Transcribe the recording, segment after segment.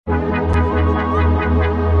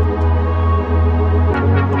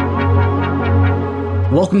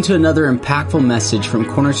Welcome to another impactful message from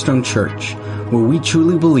Cornerstone Church, where we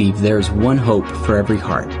truly believe there is one hope for every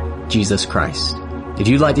heart, Jesus Christ. If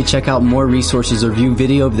you'd like to check out more resources or view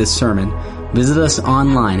video of this sermon, visit us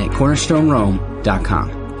online at cornerstonerome.com.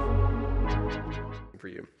 For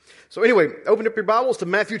you. So anyway, open up your Bibles to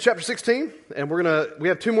Matthew chapter 16, and we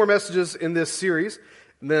have two more messages in this series.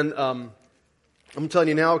 And then I'm telling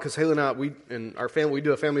you now, because Haley and I, we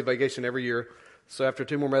do a family vacation every year. So after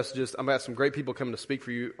two more messages, I'm going to have some great people coming to speak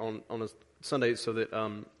for you on a Sunday so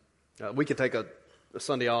that we can take a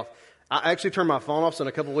Sunday off. I actually turned my phone off, so in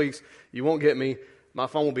a couple of weeks, you won't get me. My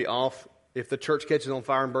phone will be off. If the church catches on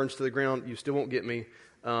fire and burns to the ground, you still won't get me.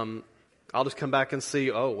 I'll just come back and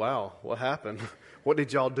see, oh, wow, what happened? What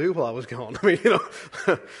did y'all do while I was gone? I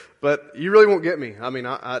mean, but you really won't get me. I mean,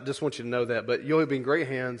 I just want you to know that. But you'll be in great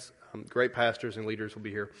hands. Great pastors and leaders will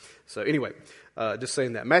be here. So anyway, just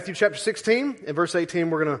saying that. Matthew chapter 16 and verse 18,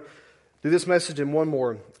 we're going to do this message and one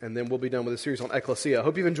more, and then we'll be done with the series on Ekklesia. I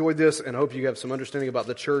hope you've enjoyed this, and I hope you have some understanding about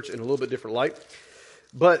the church in a little bit different light.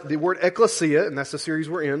 But the word Ekklesia, and that's the series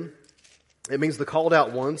we're in, it means the called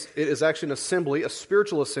out ones. It is actually an assembly, a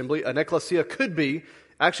spiritual assembly. An Ekklesia could be,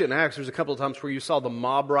 actually in Acts, there's a couple of times where you saw the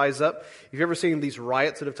mob rise up. If you've ever seen these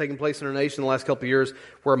riots that have taken place in our nation in the last couple of years,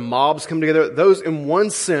 where mobs come together, those in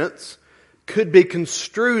one sense could be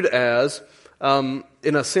construed as, in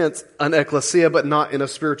a sense, an Ekklesia, but not in a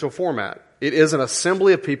spiritual format. It is an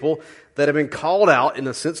assembly of people that have been called out, in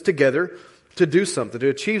a sense, together to do something, to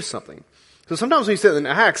achieve something. So sometimes when you see it in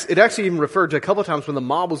Acts, it actually even referred to a couple of times when the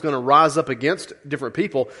mob was going to rise up against different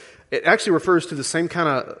people. It actually refers to the same kind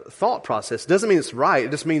of thought process. It doesn't mean it's right.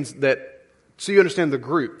 It just means that, so you understand the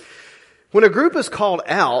group. When a group is called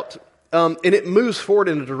out, and it moves forward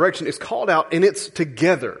in a direction, it's called out and it's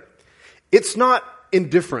together. It's not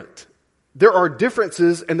indifferent. There are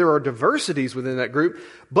differences and there are diversities within that group,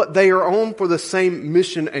 but they are on for the same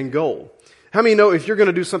mission and goal. How many know if you're going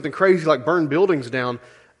to do something crazy like burn buildings down,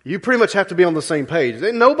 you pretty much have to be on the same page?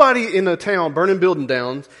 There's nobody in the town burning building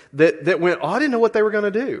down that went, oh, I didn't know what they were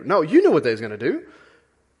going to do. No, you knew what they was going to do.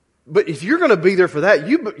 But if you're going to be there for that,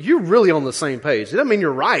 you're really on the same page. It doesn't mean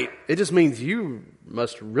you're right. It just means you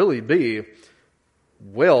must really be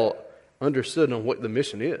well understood on what the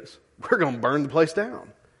mission is. We're going to burn the place down.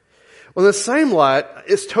 Well, in the same light,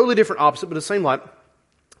 it's totally different opposite, but the same light,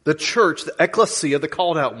 the church, the Ekklesia, the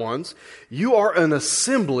called out ones, you are an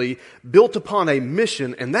assembly built upon a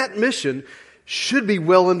mission, and that mission should be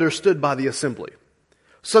well understood by the assembly.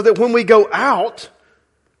 So that when we go out,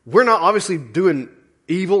 we're not obviously doing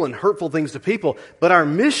evil and hurtful things to people, but our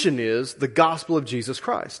mission is the gospel of Jesus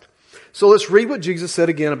Christ. So let's read what Jesus said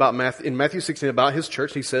again in Matthew 16 about his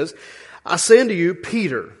church. He says, I say unto you,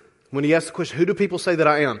 Peter, when he asked the question, who do people say that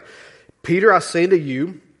I am? Peter, I say unto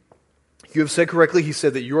you, you have said correctly, he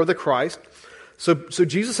said that you are the Christ. So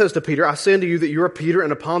Jesus says to Peter, I say unto you that you are Peter,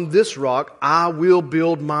 and upon this rock I will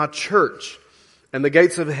build my church, and the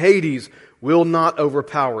gates of Hades will not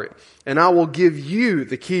overpower it. And I will give you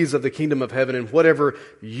the keys of the kingdom of heaven, and whatever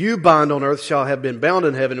you bind on earth shall have been bound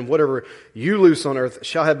in heaven, and whatever you loose on earth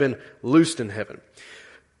shall have been loosed in heaven.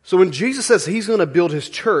 So when Jesus says he's going to build his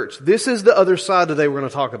church, this is the other side today we're going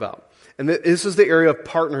to talk about. And this is the area of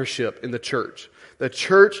partnership in the church. The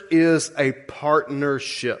church is a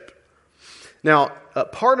partnership. Now,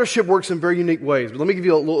 partnership works in very unique ways. But let me give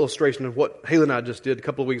you a little illustration of what Haley and I just did a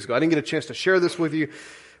couple of weeks ago. I didn't get a chance to share this with you.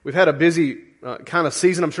 We've had a busy kind of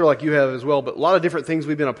season, I'm sure like you have as well, but a lot of different things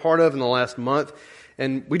we've been a part of in the last month.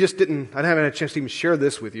 And I haven't had a chance to even share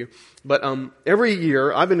this with you. But every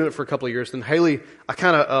year, I've been doing it for a couple of years, and Haley,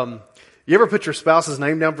 you ever put your spouse's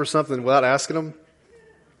name down for something without asking them?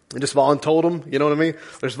 And just voluntold them, you know what I mean?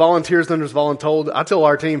 There's volunteers, then there's voluntold. I tell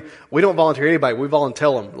our team, we don't volunteer anybody, we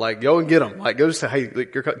volunteer them. Like, go and get them. Like, go just say, hey,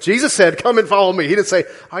 Jesus said, come and follow me. He didn't say,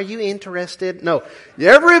 are you interested? No.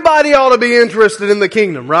 Everybody ought to be interested in the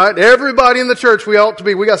kingdom, right? Everybody in the church, we ought to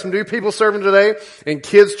be. We got some new people serving today in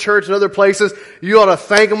kids' church and other places. You ought to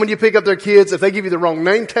thank them when you pick up their kids. If they give you the wrong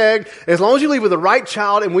name tag, as long as you leave with the right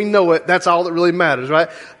child and we know it, that's all that really matters, right?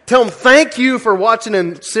 Tell them thank you for watching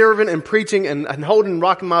and serving and preaching and holding and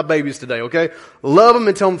rocking my babies today, okay? Love them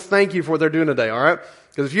and tell them thank you for what they're doing today, all right?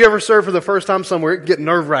 Because if you ever serve for the first time somewhere, it can get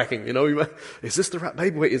nerve-wracking, you know? Is this the right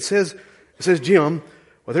baby? Wait, it says Jim.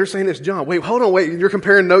 Well, they're saying it's John. Wait, hold on, wait. You're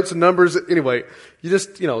comparing notes and numbers. Anyway, You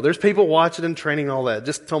just, there's people watching and training and all that.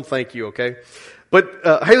 Just tell them thank you, okay? But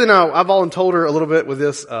Haley and I've voluntold her a little bit with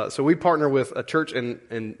this. So we partner with a church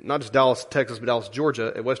in not just Dallas, Texas, but Dallas,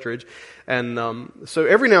 Georgia at Westridge. And so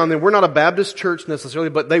every now and then, we're not a Baptist church necessarily,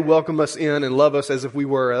 but they welcome us in and love us as if we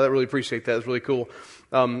were. I really appreciate that. It's really cool.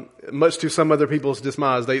 Much to some other people's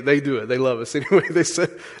dismise, they do it. They love us. Anyway, they said,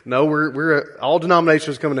 no, we're all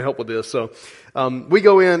denominations coming to help with this. So we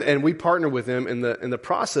go in and we partner with them in the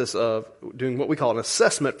process of doing what we call an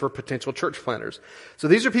assessment for potential church planters. So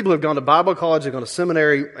these are people who have gone to Bible college, they've gone to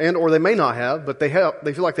seminary, and or they may not have, but they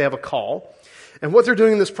feel like they have a call. And what they're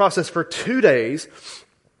doing in this process for 2 days,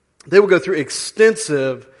 they will go through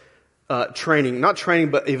extensive training, not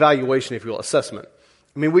training, but evaluation, if you will, assessment.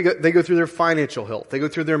 I mean, they go through their financial health. They go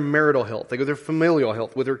through their marital health. They go through their familial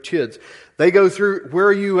health with their kids. They go through where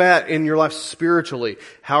are you at in your life spiritually?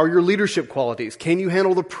 How are your leadership qualities? Can you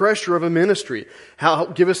handle the pressure of a ministry?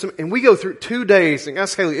 Give us some, and we go through 2 days, and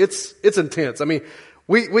ask Haley, it's intense. I mean,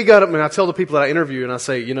 we got up, and I tell the people that I interview, and I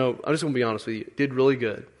say, I'm just going to be honest with you, did really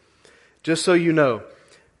good. Just so you know,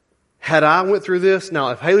 had I went through this, now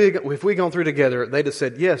if we gone through together, they'd have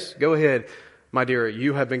said, yes, go ahead. My dear,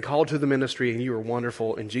 you have been called to the ministry and you are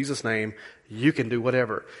wonderful. In Jesus' name, you can do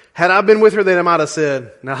whatever. Had I been with her, then I might have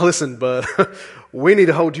said, now listen, bud, we need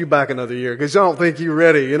to hold you back another year because I don't think you're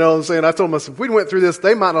ready. You know what I'm saying? I told myself, if we went through this,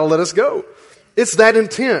 they might not let us go. It's that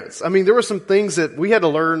intense. I mean, there were some things that we had to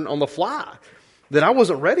learn on the fly that I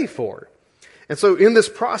wasn't ready for. And so in this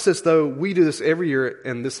process, though, we do this every year.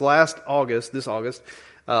 And this August,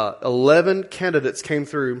 11 candidates came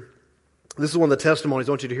through. This is one of the testimonies.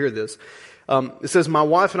 I want you to hear this. It says, my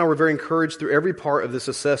wife and I were very encouraged through every part of this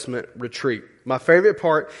assessment retreat. My favorite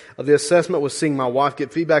part of the assessment was seeing my wife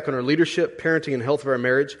get feedback on her leadership, parenting, and health of our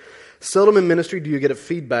marriage. Seldom in ministry do you get a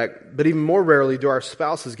feedback, but even more rarely do our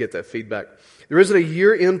spouses get that feedback. There isn't a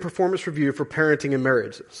year-end performance review for parenting and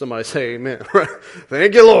marriage. Somebody say amen.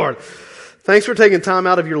 Thank you, Lord. Thanks for taking time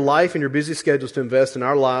out of your life and your busy schedules to invest in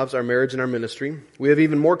our lives, our marriage, and our ministry. We have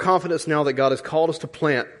even more confidence now that God has called us to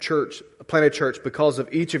plant a church because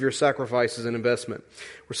of each of your sacrifices and investment.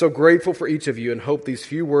 We're so grateful for each of you and hope these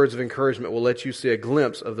few words of encouragement will let you see a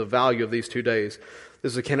glimpse of the value of these 2 days.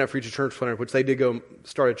 This is a candidate for each church planter, which they did go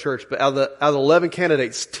start a church. But out of the 11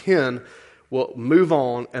 candidates, 10 will move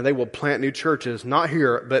on and they will plant new churches, not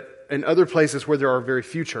here, but in other places where there are very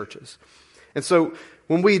few churches. And so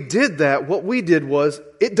when we did that, what we did was,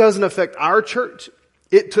 it doesn't affect our church.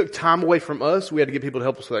 It took time away from us. We had to get people to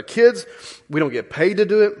help us with our kids. We don't get paid to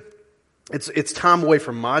do it. It's time away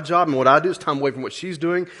from my job, and what I do is time away from what she's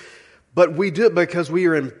doing. But we do it because we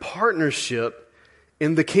are in partnership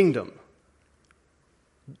in the kingdom.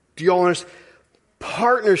 Do you all understand?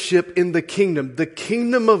 Partnership in the kingdom. The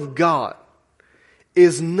kingdom of God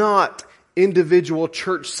is not individual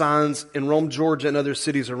church signs in Rome, Georgia, and other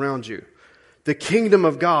cities around you. The kingdom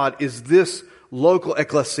of God is this local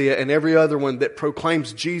Ekklesia and every other one that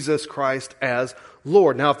proclaims Jesus Christ as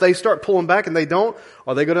Lord. Now, if they start pulling back and they don't,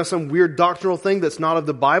 or they go down some weird doctrinal thing that's not of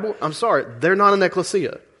the Bible, I'm sorry, they're not an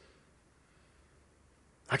Ekklesia.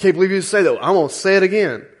 I can't believe you say that. I'm going to say it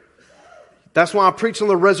again. That's why I preach on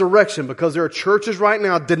the resurrection, because there are churches right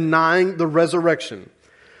now denying the resurrection.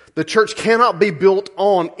 The church cannot be built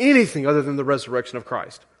on anything other than the resurrection of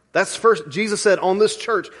Christ. That's first. Jesus said on this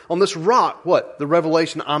church, on this rock, what? The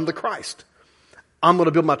revelation, I'm the Christ. I'm going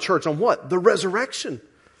to build my church on what? The resurrection.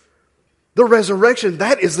 The resurrection,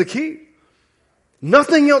 that is the key.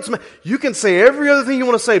 Nothing else. You can say every other thing you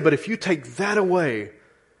want to say, but if you take that away,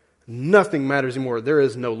 nothing matters anymore. There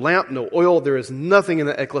is no lamp, no oil. There is nothing in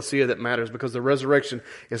the Ekklesia that matters because the resurrection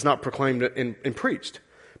is not proclaimed and preached.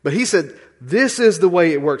 But he said, this is the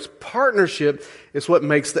way it works. Partnership is what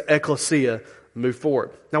makes the Ekklesia move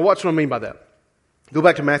forward. Now watch what I mean by that. Go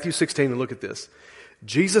back to Matthew 16 and look at this.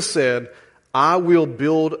 Jesus said, I will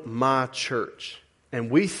build my church. And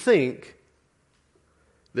we think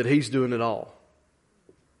that he's doing it all.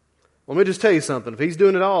 Let me just tell you something. If he's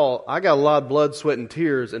doing it all, I got a lot of blood, sweat, and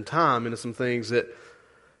tears and time into some things that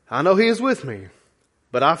I know he is with me.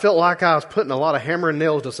 But I felt like I was putting a lot of hammer and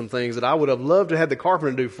nails to some things that I would have loved to have the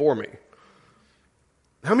carpenter do for me.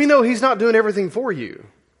 How many know he's not doing everything for you?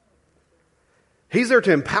 He's there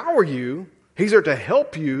to empower you. He's there to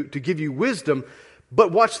help you, to give you wisdom.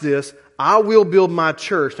 But watch this. I will build my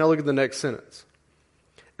church. Now look at the next sentence.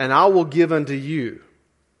 And I will give unto you.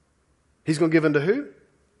 He's going to give unto who?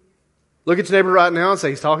 Look at your neighbor right now and say,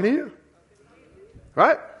 he's talking to you.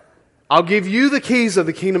 Right? I'll give you the keys of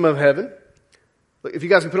the kingdom of heaven. If you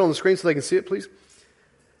guys can put it on the screen so they can see it, please.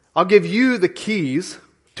 I'll give you the keys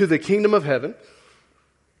to the kingdom of heaven.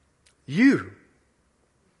 You.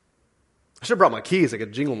 I should have brought my keys. I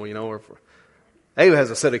could jingle them, Ava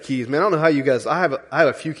has a set of keys. Man, I don't know how you guys, I have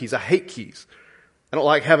a few keys. I hate keys. I don't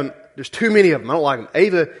like having, there's too many of them. I don't like them.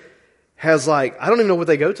 Ava has I don't even know what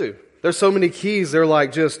they go to. There's so many keys. They're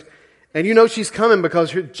and you know she's coming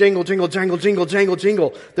because you're jingle, jingle, jangle, jingle, jangle,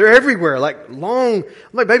 jingle. They're everywhere, long. I'm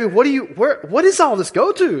like, baby, what does all this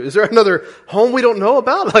go to? Is there another home we don't know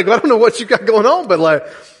about? I don't know what you got going on,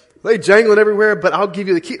 but they jangling everywhere, but I'll give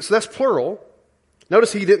you the key. So that's plural.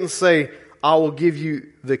 Notice he didn't say, I will give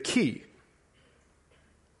you the key.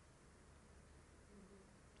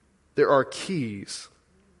 There are keys.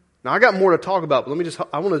 Now I got more to talk about, but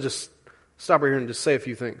I want to just stop right here and just say a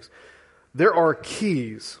few things. There are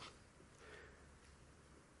keys.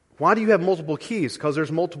 Why do you have multiple keys? Because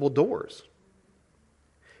there's multiple doors.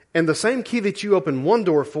 And the same key that you open one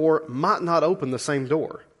door for might not open the same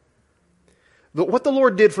door. But what the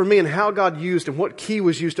Lord did for me and how God used and what key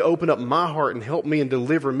was used to open up my heart and help me and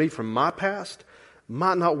deliver me from my past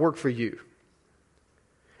might not work for you.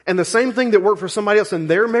 And the same thing that worked for somebody else in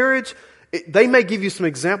their marriage, they may give you some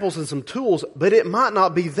examples and some tools, but it might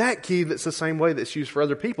not be that key that's the same way that's used for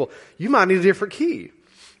other people. You might need a different key.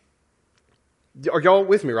 Are y'all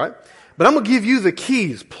with me, right? But I'm going to give you the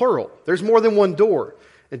keys, plural. There's more than one door.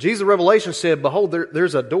 And Jesus' Revelation said, behold,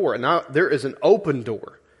 there's a door, and now there is an open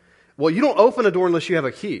door. Well, you don't open a door unless you have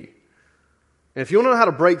a key. And if you want to know how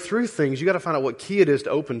to break through things, you got to find out what key it is to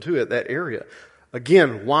open to it, that area.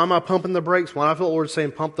 Again, why am I pumping the brakes? Why do I feel the Lord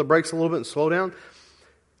saying pump the brakes a little bit and slow down?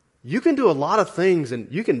 You can do a lot of things, and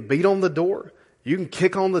you can beat on the door. You can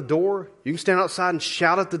kick on the door. You can stand outside and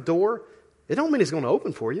shout at the door. It don't mean it's going to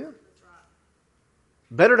open for you.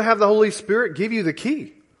 Better to have the Holy Spirit give you the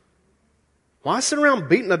key. Why sit around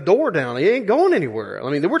beating a door down? It ain't going anywhere.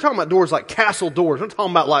 I mean, we're talking about doors like castle doors. We're not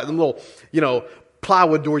talking about them little,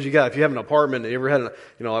 plywood doors you got if you have an apartment. You ever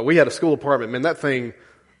had we had a school apartment. Man, that thing,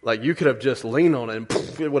 you could have just leaned on it and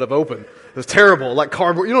poof, it would have opened. It was terrible. Like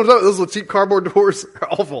cardboard. You know, those little cheap cardboard doors are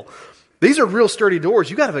awful. These are real sturdy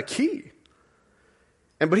doors. You got to have a key.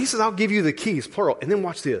 But he says, I'll give you the keys, plural. And then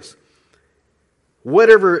watch this.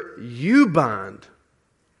 Whatever you bind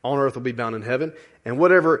on earth will be bound in heaven, and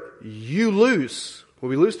whatever you loose will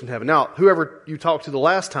be loosed in heaven. Now, whoever you talked to the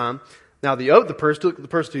last time, now the person took the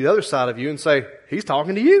person to the other side of you and say, he's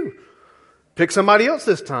talking to you. Pick somebody else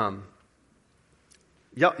this time.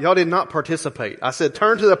 Y'all did not participate. I said,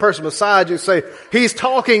 turn to the person beside you and say, he's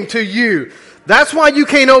talking to you. That's why you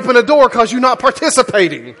can't open a door, because you're not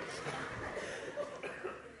participating.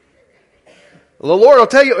 The Lord will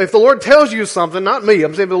tell you, if the Lord tells you something, not me,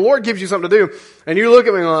 I'm saying if the Lord gives you something to do, and you look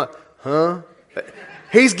at me like, huh?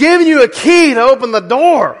 He's giving you a key to open the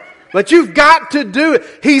door, but you've got to do it.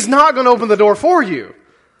 He's not going to open the door for you.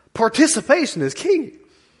 Participation is key.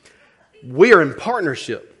 We are in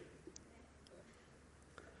partnership.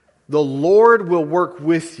 The Lord will work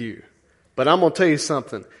with you, but I'm going to tell you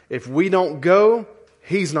something. If we don't go,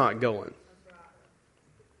 He's not going.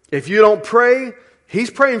 If you don't pray, He's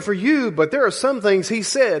praying for you, but there are some things He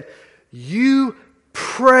said, you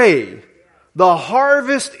pray. The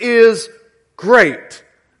harvest is great,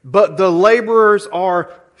 but the laborers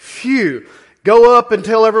are few. Go up and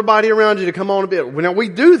tell everybody around you to come on a bit. Now we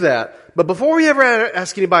do that, but before we ever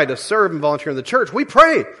ask anybody to serve and volunteer in the church, we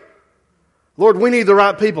pray. Lord, we need the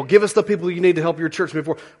right people. Give us the people you need to help your church move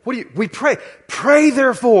forward. We pray. Pray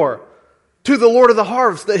therefore to the Lord of the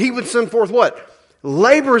harvest that He would send forth what?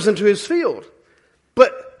 Laborers into His field.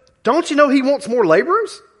 But don't you know He wants more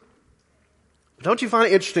laborers? Don't you find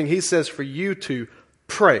it interesting? He says for you to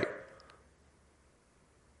pray.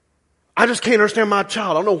 I just can't understand my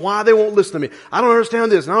child. I don't know why they won't listen to me. I don't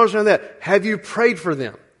understand this and I don't understand that. Have you prayed for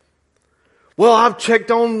them? Well, I've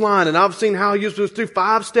checked online and I've seen how you're supposed to do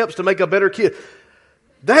 5 steps to make a better kid.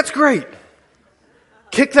 That's great.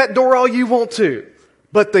 Kick that door all you want to.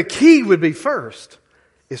 But the key would be first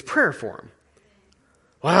is prayer for them.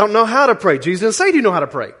 Well, I don't know how to pray. Jesus didn't say, do you know how to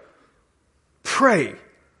pray? Pray.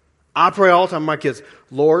 I pray all the time with my kids.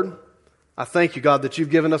 Lord, I thank you, God, that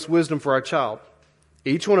you've given us wisdom for our child.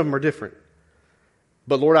 Each one of them are different.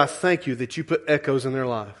 But Lord, I thank you that you put echoes in their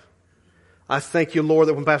life. I thank you, Lord,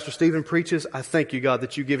 that when Pastor Stephen preaches, I thank you, God,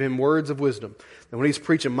 that you give him words of wisdom. And when he's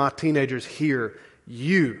preaching, my teenagers hear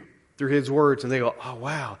you through his words and they go, oh,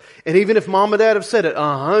 wow. And even if mom and dad have said it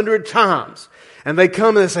 100 times and they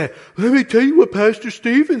come and they say, let me tell you what Pastor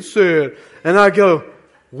Stephen said. And I go,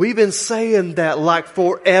 we've been saying that like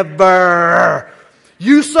forever.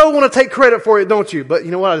 You so want to take credit for it, don't you? But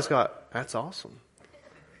you know what? I just got, that's awesome.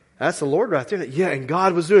 That's the Lord right there. Yeah, and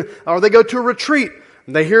God was doing, or they go to a retreat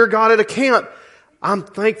and they hear God at a camp. I'm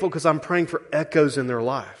thankful because I'm praying for echoes in their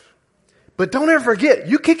life. But don't ever forget,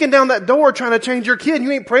 you kicking down that door trying to change your kid, you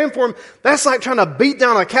ain't praying for him, that's like trying to beat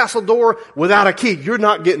down a castle door without a key. You're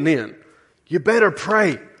not getting in. You better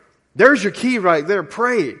pray. There's your key right there.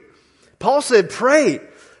 Pray. Paul said, pray.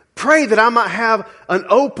 Pray that I might have an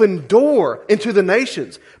open door into the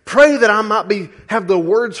nations. Pray that I might have the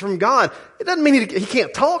words from God. It doesn't mean he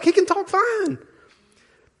can't talk. He can talk fine.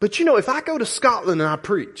 But you know, if I go to Scotland and I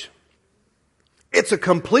preach, it's a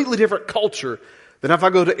completely different culture than if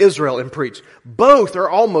I go to Israel and preach. Both are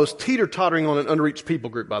almost teeter-tottering on an unreached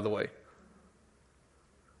people group, by the way.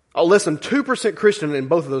 Less than 2% Christian in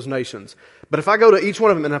both of those nations. But if I go to each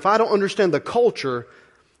one of them, and if I don't understand the culture,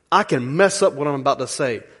 I can mess up what I'm about to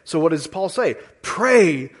say. So what does Paul say?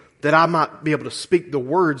 Pray that I might be able to speak the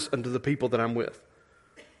words unto the people that I'm with.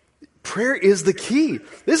 Prayer is the key.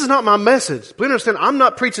 This is not my message. Please understand, I'm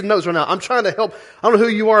not preaching notes right now. I'm trying to help. I don't know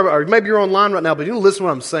who you are, or maybe you're online right now, but you listen to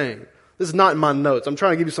what I'm saying. This is not in my notes. I'm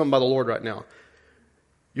trying to give you something by the Lord right now.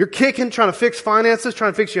 You're kicking, trying to fix finances,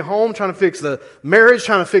 trying to fix your home, trying to fix the marriage,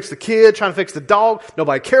 trying to fix the kid, trying to fix the dog.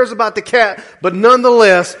 Nobody cares about the cat, but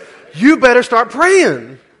nonetheless, you better start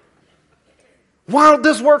praying. Why don't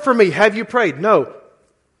this work for me? Have you prayed? No.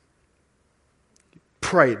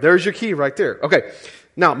 Pray. There's your key right there. Okay.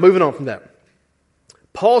 Now, moving on from that.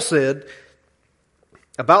 Paul said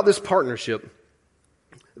about this partnership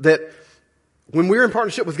that when we're in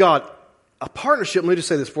partnership with God, a partnership, let me just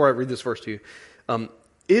say this before I read this verse to you.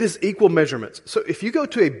 It is equal measurements. So if you go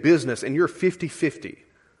to a business and you're 50-50,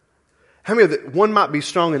 how many of that? One might be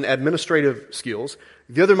strong in administrative skills.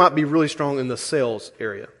 The other might be really strong in the sales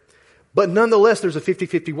area. But nonetheless, there's a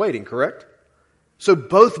 50-50 weighting, correct? So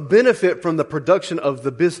both benefit from the production of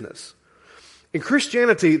the business. In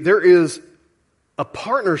Christianity, there is a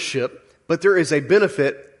partnership, but there is a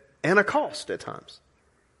benefit and a cost at times.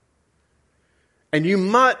 And you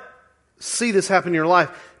might see this happen in your life,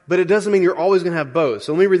 but it doesn't mean you're always going to have both.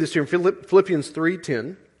 So let me read this to you in Philippians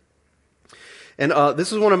 3:10. And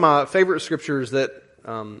this is one of my favorite scriptures that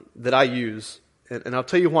I use. And I'll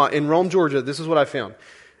tell you why. In Rome, Georgia, this is what I found.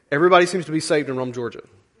 Everybody seems to be saved in Rome, Georgia.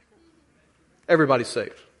 Everybody's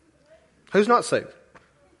saved. Who's not saved?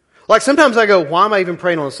 Like sometimes I go, why am I even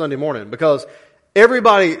praying on a Sunday morning? Because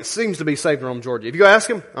everybody seems to be saved in Rome, Georgia. If you go ask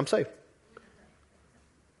them, I'm saved.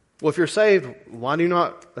 Well, if you're saved, why do you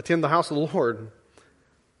not attend the house of the Lord?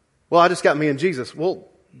 Well, I just got me and Jesus. Well,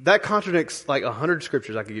 that contradicts like 100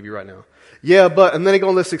 scriptures I could give you right now. Yeah, and then they go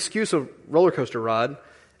on this excuse of roller coaster ride,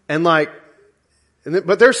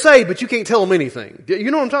 but they're saved, but you can't tell them anything.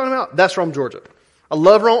 You know what I'm talking about? That's Rome, Georgia. I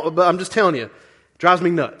love Rome, but I'm just telling you, it drives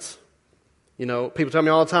me nuts. You know, people tell me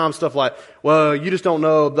all the time stuff like, well, you just don't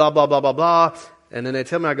know, blah, blah, blah, blah, blah. And then they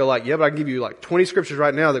tell me, I go like, yeah, but I can give you like 20 scriptures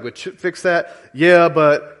right now that would fix that. Yeah,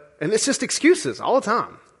 and it's just excuses all the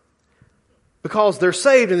time. Because they're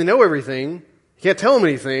saved and they know everything. You can't tell them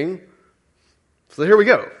anything. So here we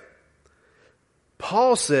go.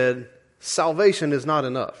 Paul said, salvation is not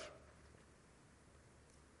enough.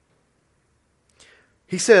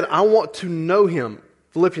 He said, I want to know Him.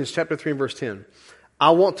 Philippians chapter 3 and verse 10.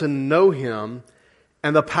 I want to know Him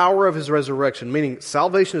and the power of His resurrection. Meaning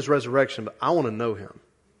salvation is resurrection, but I want to know Him.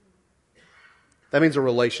 That means a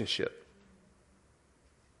relationship.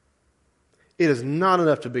 It is not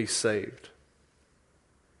enough to be saved.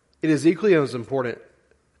 It is equally as important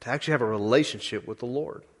to actually have a relationship with the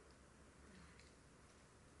Lord.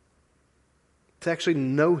 To actually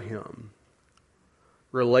know Him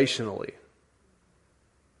relationally.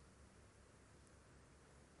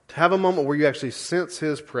 To have a moment where you actually sense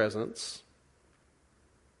His presence.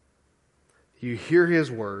 You hear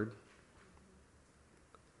His word.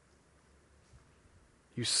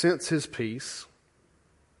 You sense His peace.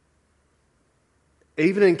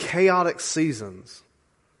 Even in chaotic seasons,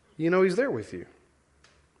 you know He's there with you.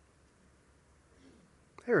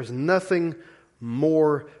 There is nothing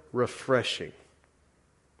more refreshing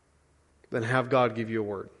than have God give you a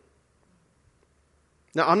word.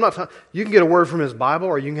 Now, I'm not. You can get a word from His Bible,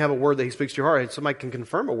 or you can have a word that He speaks to your heart. Somebody can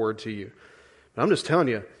confirm a word to you. But I'm just telling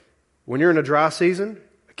you, when you're in a dry season,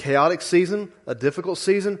 a chaotic season, a difficult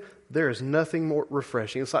season, there is nothing more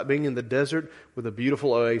refreshing. It's like being in the desert with a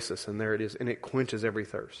beautiful oasis, and there it is, and it quenches every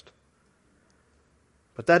thirst.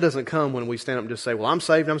 But that doesn't come when we stand up and just say, well, I'm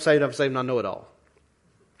saved, and I know it all.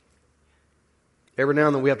 Every now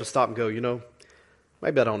and then we have to stop and go,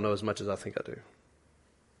 maybe I don't know as much as I think I do.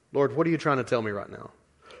 Lord, what are you trying to tell me right now?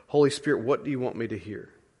 Holy Spirit, what do you want me to hear?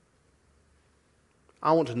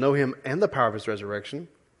 I want to know Him and the power of His resurrection,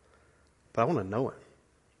 but I want to know Him.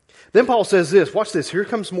 Then Paul says this, watch this, here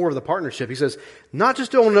comes more of the partnership. He says, not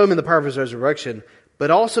just to know Him in the power of His resurrection,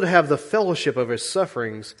 but also to have the fellowship of His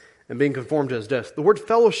sufferings and being conformed to his death. The word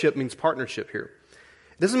fellowship means partnership here.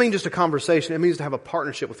 It doesn't mean just a conversation. It means to have a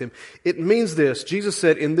partnership with him. It means this. Jesus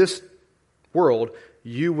said, in this world,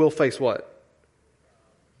 you will face what?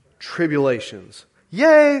 Tribulations.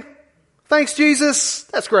 Yay! Thanks, Jesus.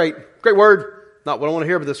 That's great. Great word. Not what I want to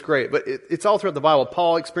hear, but that's great. But it's all throughout the Bible.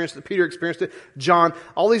 Paul experienced it. Peter experienced it. John.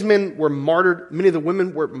 All these men were martyred. Many of the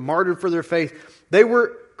women were martyred for their faith. They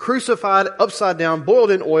were crucified, upside down, boiled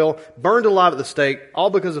in oil, burned alive at the stake, all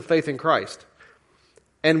because of faith in Christ.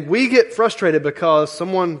 And we get frustrated because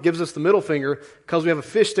someone gives us the middle finger because we have a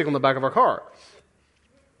fish stick on the back of our car.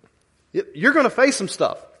 You're going to face some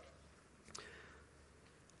stuff.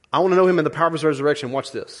 I want to know him in the power of his resurrection.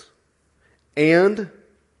 Watch this. And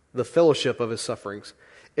the fellowship of his sufferings.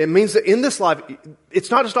 It means that in this life, it's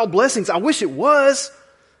not just all blessings. I wish it was.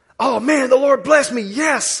 Oh man, the Lord blessed me.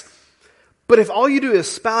 Yes. But if all you do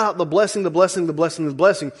is spout out the blessing,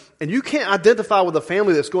 and you can't identify with a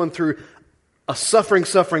family that's going through a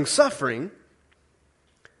suffering,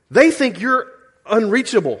 they think you're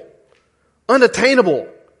unreachable, unattainable.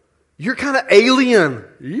 You're kind of alien.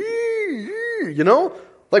 You know?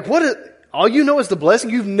 Like all you know is the blessing.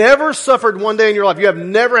 You've never suffered one day in your life. You have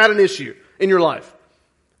never had an issue in your life.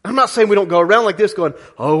 I'm not saying we don't go around like this going,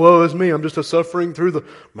 oh, woe is me. I'm just suffering through the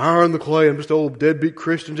mire and the clay. I'm just an old deadbeat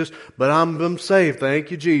Christian, but I'm saved. Thank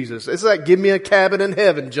you, Jesus. It's like, give me a cabin in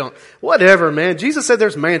heaven junk. Whatever, man. Jesus said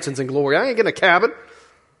there's mansions in glory. I ain't getting a cabin.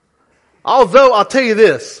 Although, I'll tell you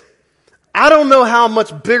this. I don't know how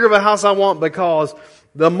much bigger of a house I want, because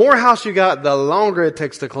the more house you got, the longer it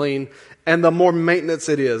takes to clean and the more maintenance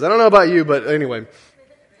it is. I don't know about you, but anyway.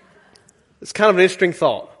 It's kind of an interesting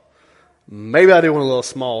thought. Maybe I do want a little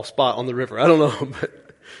small spot on the river. I don't know. But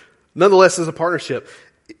nonetheless, as a partnership,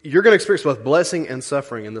 you're going to experience both blessing and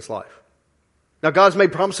suffering in this life. Now, God's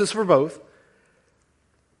made promises for both.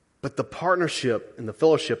 But the partnership and the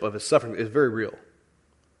fellowship of his suffering is very real.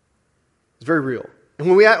 It's very real. And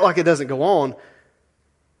when we act like it doesn't go on,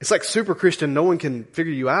 it's like super Christian, no one can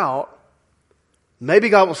figure you out. Maybe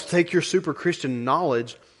God wants to take your super Christian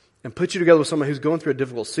knowledge and put you together with someone who's going through a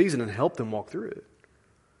difficult season and help them walk through it,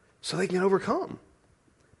 so they can overcome.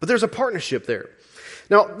 But there's a partnership there.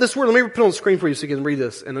 Now, this word, let me put it on the screen for you so you can read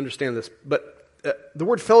this and understand this. But the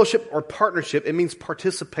word fellowship or partnership, it means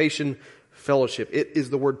participation fellowship. It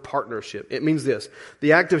is the word partnership. It means this: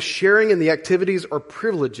 the act of sharing in the activities or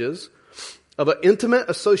privileges of an intimate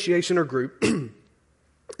association or group,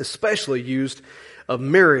 especially used of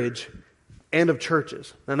marriage and of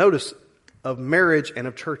churches. Now notice, of marriage and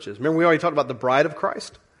of churches. Remember, we already talked about the bride of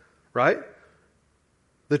Christ, right?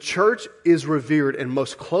 The church is revered and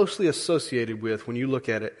most closely associated with, when you look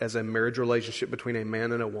at it, as a marriage relationship between a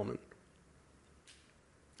man and a woman.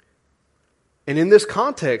 And in this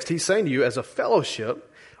context, he's saying to you, as a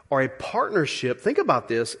fellowship or a partnership, think about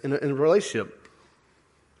this in a relationship.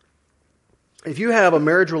 If you have a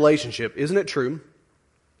marriage relationship, isn't it true?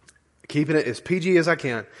 Keeping it as PG as I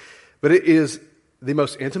can, but it is the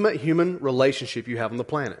most intimate human relationship you have on the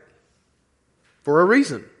planet. For a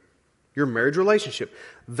reason. Your marriage relationship.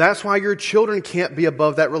 That's why your children can't be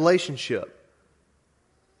above that relationship.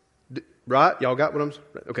 Right? Y'all got what I'm saying?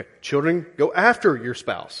 Okay. Children go after your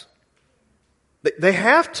spouse. They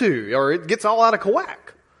have to, or it gets all out of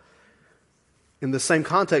whack. In the same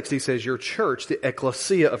context, he says your church, the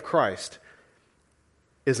Ekklesia of Christ,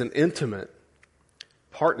 is an intimate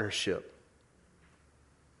partnership.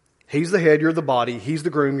 He's the head, you're the body. He's the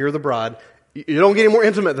groom, you're the bride. You don't get any more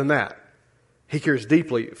intimate than that. He cares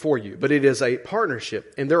deeply for you, but it is a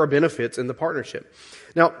partnership, and there are benefits in the partnership.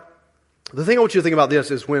 Now, the thing I want you to think about this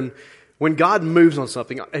is when God moves on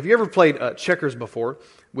something. Have you ever played checkers before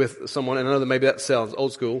with someone? And I know that maybe that sounds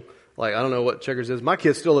old school. Like, I don't know what checkers is. My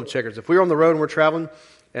kids still love checkers. If we're on the road and we're traveling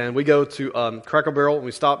and we go to Cracker Barrel, and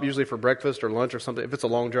we stop usually for breakfast or lunch or something, if it's a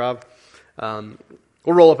long drive, we'll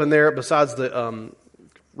roll up in there besides the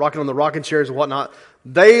rocking on the rocking chairs and whatnot.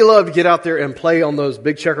 They love to get out there and play on those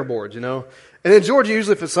big checkerboards, you know. And in Georgia,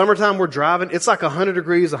 usually if it's summertime, we're driving. It's like 100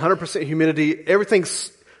 degrees, 100% humidity.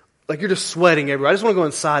 Everything's like you're just sweating everywhere. I just want to go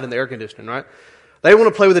inside in the air conditioning, right? They want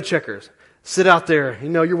to play with the checkers. Sit out there. You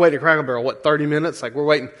know, you're waiting at Cracker Barrel, 30 minutes? Like, we're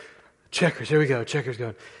waiting. Checkers, here we go. Checkers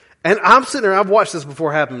going. And I'm sitting there. I've watched this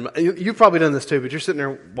before happen. You've probably done this too, but you're sitting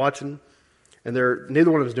there watching, and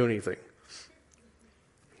neither one of us doing anything.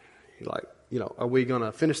 You're like, are we going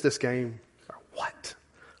to finish this game or what?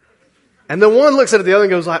 And then one looks at the other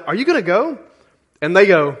and goes like, are you going to go? And they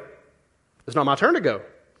go, it's not my turn to go.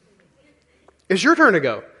 It's your turn to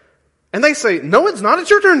go. And they say, no, it's not.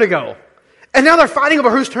 It's your turn to go. And now they're fighting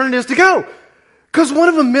over whose turn it is to go. Because one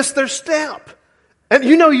of them missed their step. And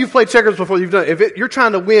you've played checkers before. You've done it. If you're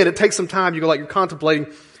trying to win, it takes some time. You go like you're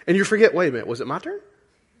contemplating, And you forget, wait a minute, was it my turn?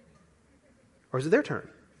 Or is it their turn?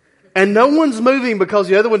 And no one's moving because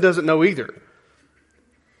the other one doesn't know either.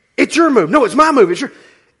 It's your move. No, it's my move. It's your...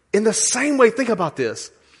 In the same way, think about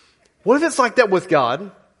this. What if it's like that with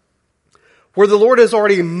God? Where the Lord has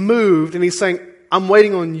already moved and He's saying, I'm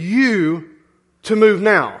waiting on you to move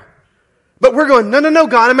now. But we're going, no,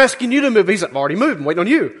 God, I'm asking you to move. He's like, I've already moved. I'm waiting on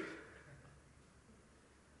you.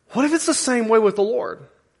 What if it's the same way with the Lord?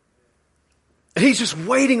 And He's just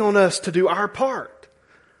waiting on us to do our part.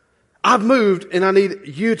 I've moved and I need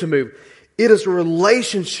you to move. It is a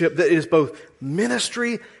relationship that is both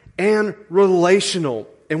ministry and relational.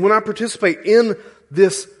 And when I participate in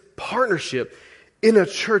this partnership in a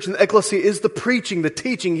church, and the Ekklesia is the preaching, the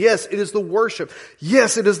teaching. Yes, it is the worship.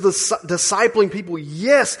 Yes, it is the discipling people.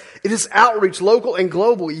 Yes, it is outreach, local and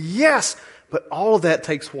global. Yes, but all of that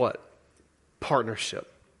takes what? Partnership.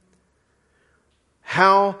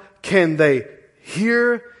 How can they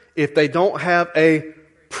hear if they don't have a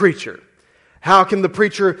preacher? How can the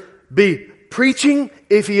preacher be preaching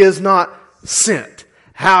if he is not sent?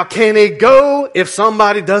 How can he go if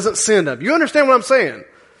somebody doesn't send him? You understand what I'm saying?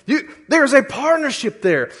 There's a partnership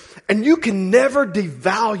there. And you can never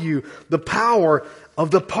devalue the power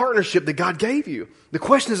of the partnership that God gave you. The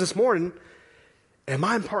question is this morning, am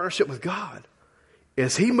I in partnership with God?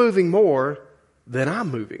 Is He moving more than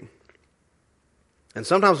I'm moving? And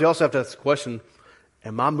sometimes we also have to ask the question,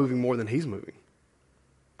 am I moving more than He's moving?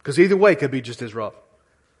 Because either way it could be just as rough.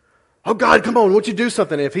 Oh God, come on, won't you do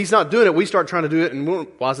something? If He's not doing it, we start trying to do it, and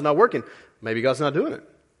why is it not working? Maybe God's not doing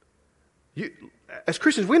it. As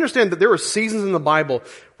Christians, we understand that there are seasons in the Bible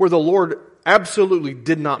where the Lord absolutely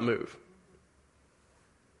did not move.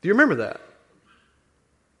 Do you remember that?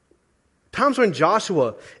 Times when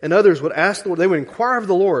Joshua and others would ask the Lord, they would inquire of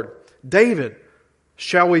the Lord, David,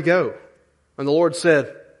 shall we go? And the Lord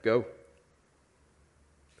said, go.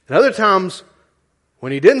 And other times,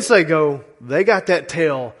 when He didn't say go, they got that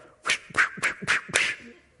tail.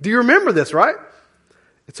 Do you remember this, right?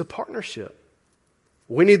 It's a partnership.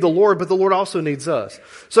 We need the Lord, but the Lord also needs us.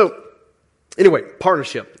 So, anyway,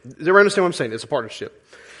 partnership. Does everyone understand what I'm saying? It's a partnership.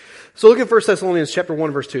 So look at 1 Thessalonians chapter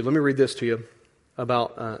 1, verse 2. Let me read this to you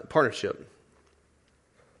about partnership.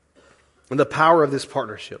 And the power of this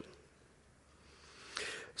partnership.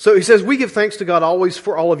 So he says, we give thanks to God always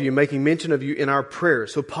for all of you, making mention of you in our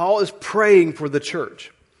prayers. So Paul is praying for the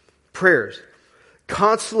church. Prayers.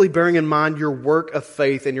 Constantly bearing in mind your work of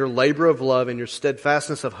faith and your labor of love and your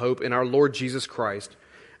steadfastness of hope in our Lord Jesus Christ,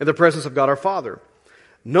 in the presence of God our Father.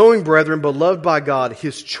 Knowing, brethren, beloved by God,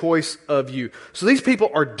 His choice of you. So these people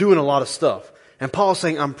are doing a lot of stuff. And Paul's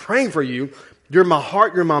saying, I'm praying for you. You're my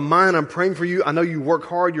heart, you're my mind, I'm praying for you. I know you work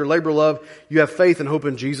hard, your labor of love, you have faith and hope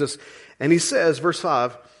in Jesus. And he says, verse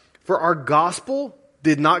 5, for our gospel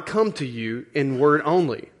did not come to you in word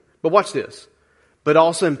only. But watch this. But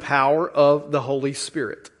also in power of the Holy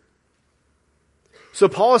Spirit. So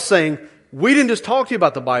Paul is saying, we didn't just talk to you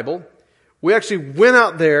about the Bible. We actually went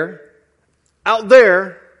out there,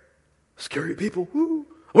 scary people,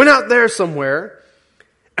 went out there somewhere.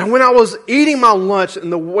 And when I was eating my lunch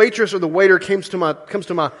and the waitress or the waiter comes to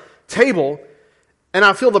my table and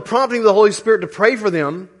I feel the prompting of the Holy Spirit to pray for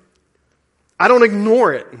them, I don't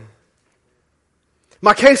ignore it.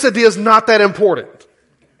 My quesadilla is not that important.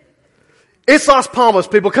 It's Las Palmas,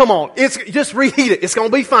 people. Come on. Just reheat it. It's going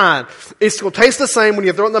to be fine. It's going to taste the same when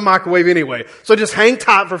you throw it in the microwave anyway. So just hang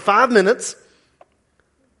tight for 5 minutes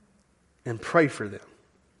and pray for them.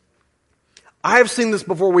 I have seen this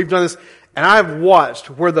before. We've done this. And I have watched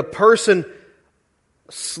where the person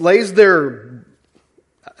lays their,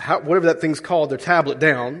 whatever that thing's called, their tablet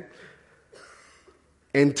down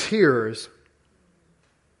in tears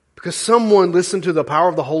because someone listened to the power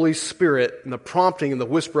of the Holy Spirit and the prompting and the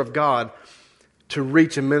whisper of God to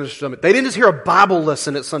reach and minister to them. They didn't just hear a Bible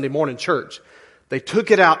lesson at Sunday morning church. They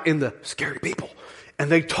took it out in the scary people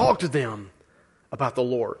and they talked to them about the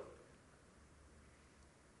Lord.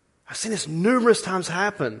 I've seen this numerous times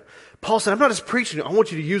happen. Paul said, I'm not just preaching. I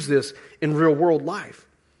want you to use this in real world life.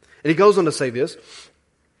 And he goes on to say this.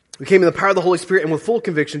 We came in the power of the Holy Spirit and with full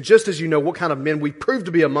conviction, just as you know what kind of men we proved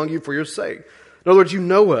to be among you for your sake. In other words, you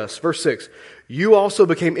know us. Verse 6. You also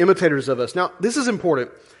became imitators of us. Now, this is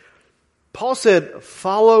important. Paul said,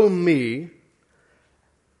 follow me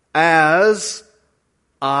as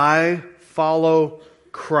I follow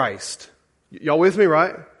Christ. Y'all with me,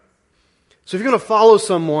 right? So if you're going to follow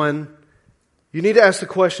someone, you need to ask the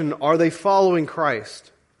question, are they following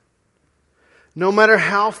Christ? No matter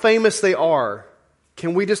how famous they are,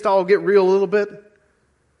 can we just all get real a little bit?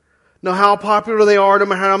 No, how popular they are, no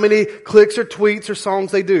matter how many clicks or tweets or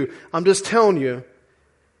songs they do. I'm just telling you,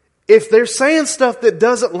 if they're saying stuff that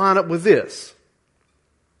doesn't line up with this,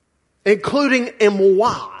 including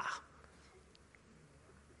moi,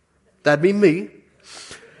 that'd be me,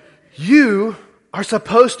 you are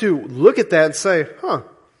supposed to look at that and say,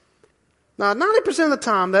 now 90% of the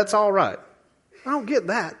time that's all right. I don't get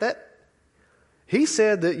that. He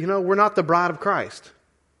said that, we're not the bride of Christ.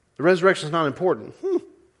 The resurrection is not important.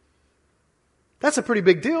 That's a pretty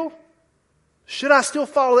big deal. Should I still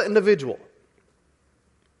follow that individual?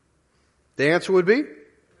 The answer would be,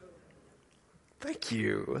 thank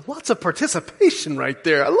you. Lots of participation right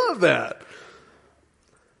there. I love that.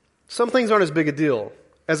 Some things aren't as big a deal.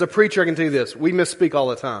 As a preacher, I can tell you this. We misspeak all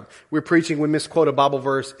the time. We're preaching, we misquote a Bible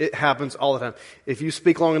verse. It happens all the time. If you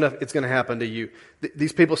speak long enough, it's going to happen to you.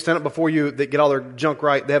 These people stand up before you that get all their junk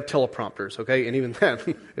right. They have teleprompters, okay? And even that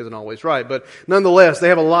isn't always right. But nonetheless, they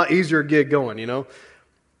have a lot easier gig going, You're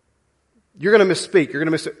going to misspeak. You're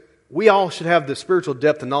going to We all should have the spiritual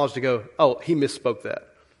depth and knowledge to go, oh, he misspoke that.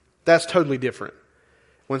 That's totally different.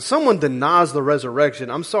 When someone denies the resurrection,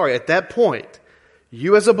 I'm sorry, at that point,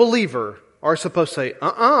 you as a believer are supposed to say,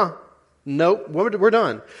 nope, we're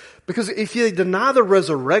done. Because if you deny the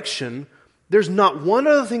resurrection, there's not one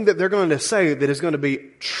other thing that they're going to say that is going to be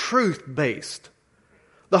truth-based.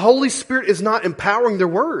 The Holy Spirit is not empowering their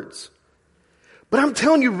words. But I'm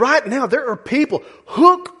telling you right now, there are people,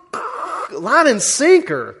 hook, line, and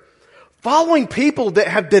sinker, following people that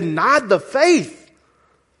have denied the faith.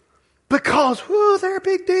 Because, they're a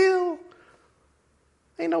big deal.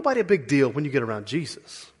 Ain't nobody a big deal when you get around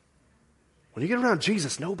Jesus. When you get around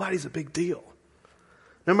Jesus, nobody's a big deal.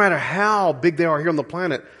 No matter how big they are here on the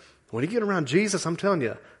planet, when you get around Jesus, I'm telling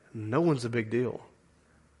you, no one's a big deal.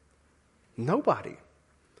 Nobody.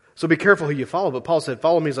 So be careful who you follow. But Paul said,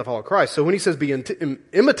 follow me as I follow Christ. So when he says be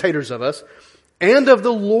imitators of us and of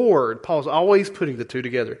the Lord, Paul's always putting the two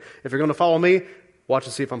together. If you're going to follow me, watch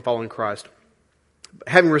and see if I'm following Christ.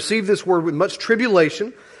 Having received this word with much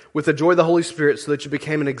tribulation, with the joy of the Holy Spirit, so that you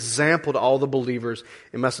became an example to all the believers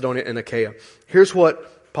in Macedonia and Achaia. Here's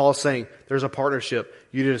what Paul is saying. There's a partnership.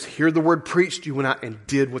 You just hear the word preached, you went out and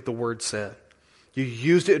did what the word said. You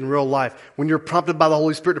used it in real life. When you're prompted by the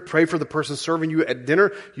Holy Spirit to pray for the person serving you at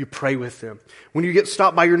dinner, you pray with them. When you get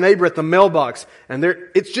stopped by your neighbor at the mailbox, and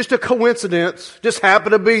it's just a coincidence, just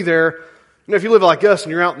happen to be there. If you live like us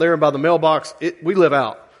and you're out there by the mailbox, we live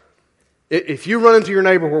out. If you run into your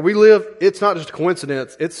neighbor where we live, it's not just a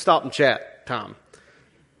coincidence. It's stop and chat time.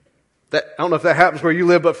 I don't know if that happens where you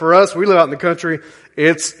live, but for us, we live out in the country.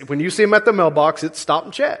 It's when you see them at the mailbox, it's stop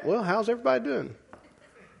and chat. Well, how's everybody doing?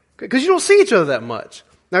 Because you don't see each other that much.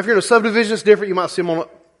 Now, if you're in a subdivision, it's different. You might see them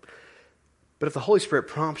But if the Holy Spirit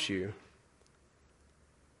prompts you,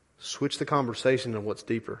 switch the conversation to what's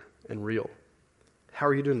deeper and real. How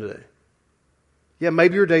are you doing today? Yeah,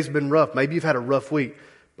 maybe your day's been rough. Maybe you've had a rough week.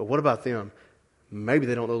 But what about them? Maybe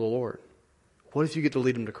they don't know the Lord. What if you get to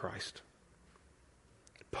lead them to Christ?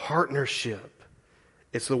 Partnership.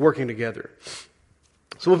 It's the working together.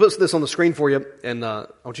 So we'll put this on the screen for you, and I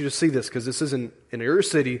want you to see this, because this is in your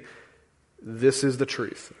city. This is the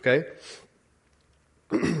truth, okay?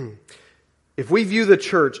 If we view the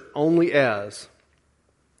church only as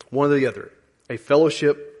one or the other, a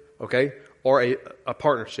fellowship, okay, or a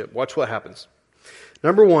partnership, watch what happens.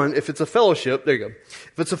 Number one, if it's a fellowship, there you go.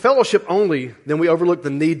 If it's a fellowship only, then we overlook the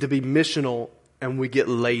need to be missional and we get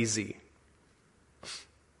lazy.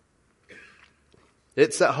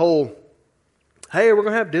 It's that whole, hey, we're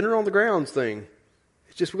going to have dinner on the grounds thing.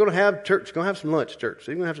 It's just we're going to have church, we're going to have some lunch, church.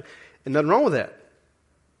 So you're going to have some, and nothing wrong with that.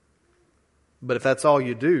 But if that's all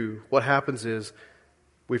you do, what happens is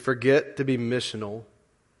we forget to be missional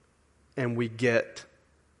and we get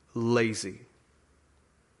lazy.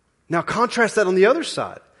 Now contrast that on the other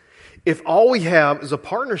side. If all we have is a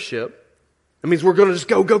partnership, that means we're going to just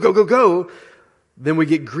go, then we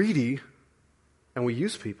get greedy and we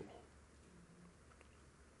use people.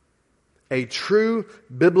 A true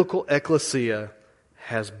biblical ekklesia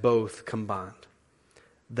has both combined.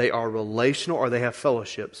 They are relational, or they have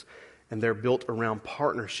fellowships, and they're built around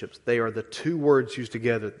partnerships. They are the two words used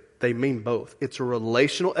together. They mean both. It's a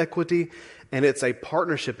relational equity and it's a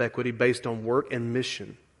partnership equity based on work and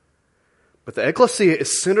mission. But the ekklesia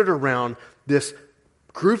is centered around this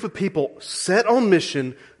group of people set on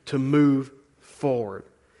mission to move forward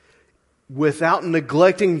without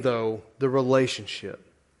neglecting, though, the relationship.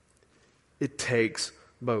 It takes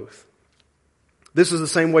both. This is the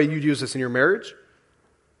same way you'd use this in your marriage.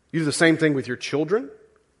 You do the same thing with your children.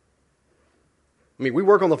 I mean, we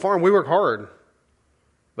work on the farm, we work hard.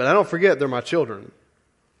 But I don't forget they're my children.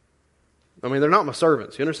 I mean, they're not my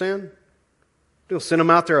servants. You understand? You'll send them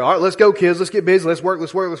out there. All right, let's go, kids. Let's get busy. Let's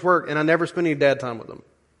work. And I never spend any dad time with them.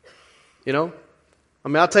 You know? I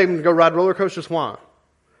mean, I'll take them to go ride roller coasters. Why?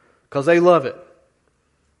 Because they love it.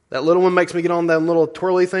 That little one makes me get on them little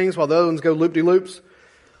twirly things while the other ones go loop-de-loops.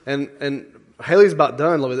 And Haley's about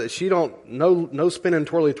done with it. She no spinning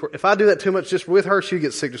twirly. If I do that too much just with her, she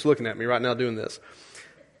gets sick just looking at me right now doing this.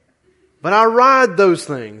 But I ride those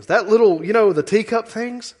things. That little, the teacup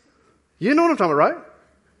things. You know what I'm talking about, right?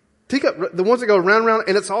 Teacup, the ones that go round and round,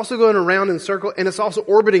 and it's also going around in a circle, and it's also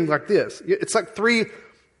orbiting like this. It's like three.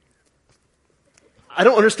 I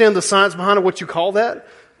don't understand the science behind what you call that.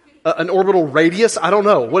 An orbital radius. I don't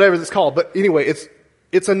know. Whatever it's called. But anyway,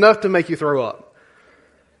 it's enough to make you throw up.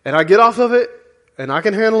 And I get off of it, and I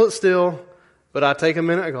can handle it still, but I take a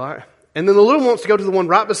minute and go, all right. And then the little one wants to go to the one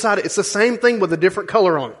right beside it. It's the same thing with a different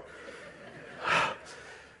color on it.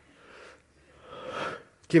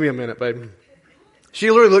 Give me a minute, baby. She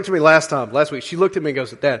literally looked at me last week. She looked at me and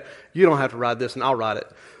goes, Dad, you don't have to ride this, and I'll ride it.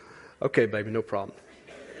 Okay, baby, no problem.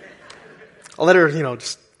 I'll let her,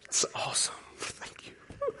 it's awesome. Thank you.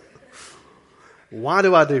 Why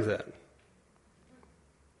do I do that?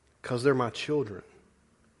 Because they're my children.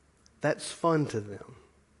 That's fun to them.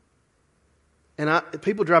 And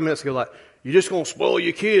people drive me nuts and go like, you're just going to spoil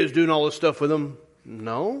your kids doing all this stuff with them.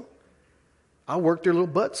 No. I work their little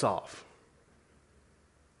butts off.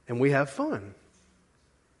 And we have fun.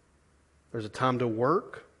 There's a time to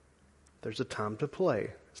work. There's a time to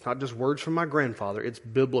play. It's not just words from my grandfather. It's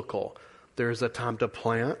biblical. There's a time to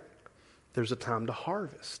plant. There's a time to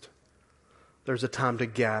harvest. There's a time to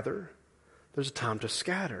gather. There's a time to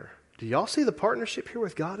scatter. Do y'all see the partnership here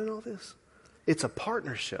with God in all this? It's a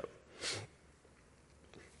partnership.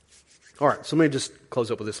 All right, so let me just close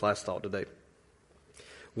up with this last thought today.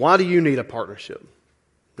 Why do you need a partnership?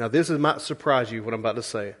 Now, this might surprise you, what I'm about to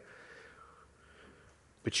say.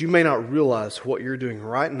 But you may not realize what you're doing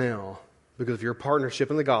right now because of your partnership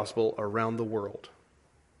in the gospel around the world.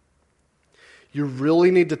 You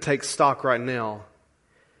really need to take stock right now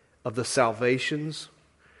of the salvations,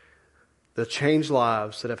 the changed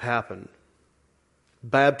lives that have happened,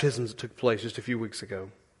 baptisms that took place just a few weeks ago,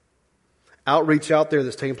 outreach out there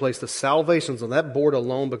that's taking place, the salvations on that board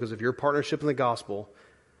alone because of your partnership in the gospel.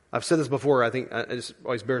 I've said this before, I think it just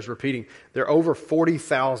always bears repeating. There are over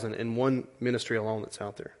 40,000 in one ministry alone that's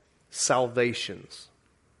out there. Salvations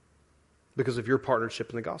because of your partnership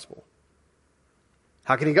in the gospel.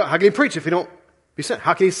 How can he go? How can he preach if he don't be sent?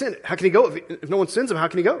 How can he send? How can he go if no one sends him? How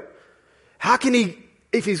can he go? How can he,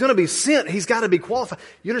 if he's going to be sent, he's got to be qualified.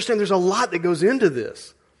 You understand there's a lot that goes into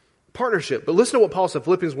this partnership. But listen to what Paul said,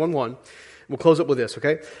 Philippians 1:1. We'll close up with this,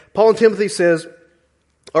 okay? Paul and Timothy says,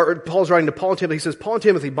 or Paul's writing to Paul and Timothy. He says, Paul and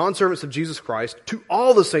Timothy, bondservants of Jesus Christ, to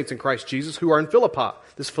all the saints in Christ Jesus who are in Philippi.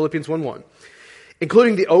 This is Philippians 1:1.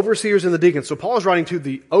 Including the overseers and the deacons. So Paul is writing to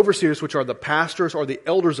the overseers, which are the pastors or the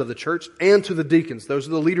elders of the church, and to the deacons. Those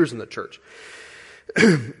are the leaders in the church.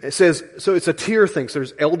 It says, so it's a tier thing. So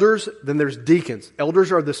there's elders, then there's deacons.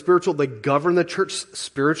 Elders are the spiritual, they govern the church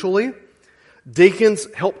spiritually. Deacons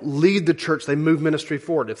help lead the church. They move ministry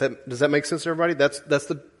forward. Does that make sense to everybody? That's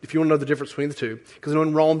if you want to know the difference between the two. Because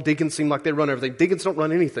in Rome, deacons seem like they run everything. Deacons don't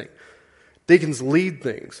run anything. Deacons lead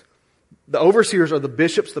things. The overseers are the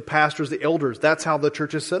bishops, the pastors, the elders. That's how the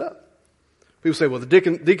church is set up. People say, well, the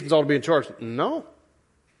deacons ought to be in charge. No.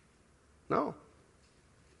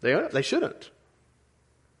 They shouldn't.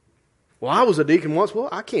 Well, I was a deacon once. Well,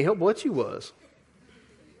 I can't help what you was.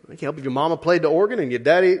 I can't help if your mama played the organ and your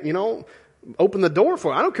daddy, opened the door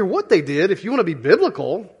for it. I don't care what they did. If you want to be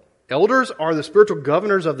biblical, elders are the spiritual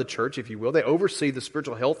governors of the church, if you will. They oversee the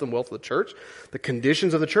spiritual health and wealth of the church, the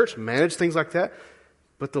conditions of the church, manage things like that.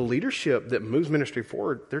 But the leadership that moves ministry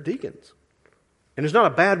forward, they're deacons. And it's not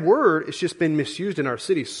a bad word. It's just been misused in our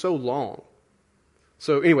city so long.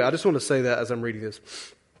 So anyway, I just want to say that as I'm reading this.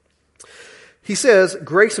 He says,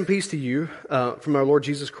 grace and peace to you from our Lord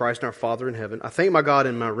Jesus Christ and our Father in heaven. I thank my God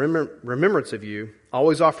in my remembrance of you,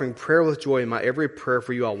 always offering prayer with joy in my every prayer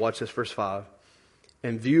for you. I'll watch this verse 5.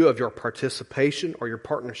 In view of your participation or your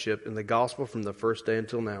partnership in the gospel from the first day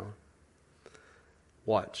until now.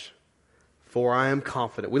 Watch. For I am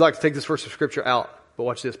confident. We like to take this verse of Scripture out, but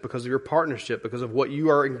watch this. Because of your partnership, because of what you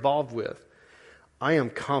are involved with, I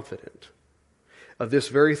am confident of this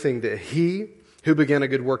very thing, that He who began a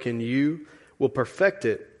good work in you will perfect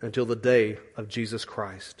it until the day of Jesus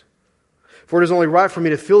Christ. For it is only right for me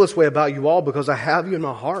to feel this way about you all because I have you in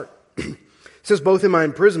my heart. Since both in my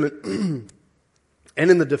imprisonment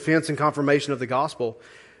and in the defense and confirmation of the gospel,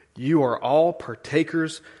 you are all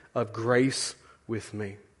partakers of grace with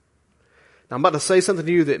me. Now, I'm about to say something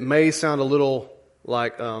to you that may sound a little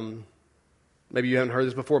like, maybe you haven't heard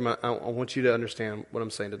this before, but I want you to understand what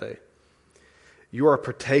I'm saying today. You are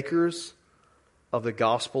partakers of the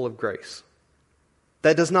gospel of grace.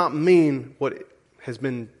 That does not mean what has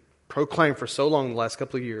been proclaimed for so long in the last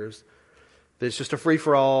couple of years, that it's just a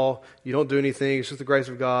free-for-all, you don't do anything, it's just the grace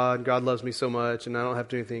of God, God loves me so much, and I don't have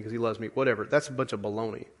to do anything because He loves me, whatever. That's a bunch of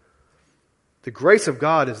baloney. The grace of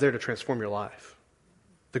God is there to transform your life.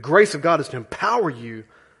 The grace of God is to empower you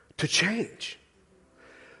to change.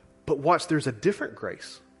 But watch, there's a different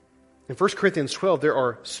grace. In 1 Corinthians 12, there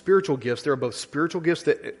are spiritual gifts. There are both spiritual gifts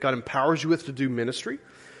that God empowers you with to do ministry,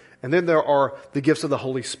 and then there are the gifts of the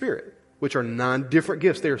Holy Spirit, which are 9 different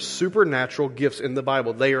gifts. They are supernatural gifts in the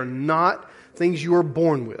Bible. They are not things you are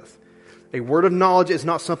born with. A word of knowledge is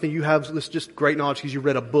not something you have, it's just great knowledge because you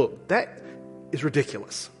read a book. That is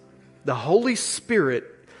ridiculous. The Holy Spirit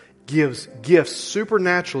gives gifts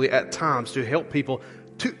supernaturally at times to help people,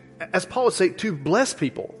 to, as Paul would say, to bless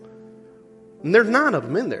people. And there's 9 of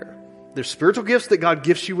them in there. There's spiritual gifts that God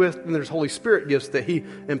gifts you with, and there's Holy Spirit gifts that He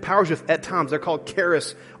empowers you with at times. They're called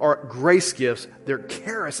charis, or grace gifts. They're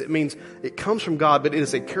charis. It means it comes from God, but it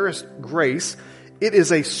is a charis grace. It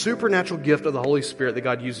is a supernatural gift of the Holy Spirit that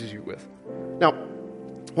God uses you with. Now,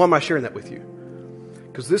 why am I sharing that with you?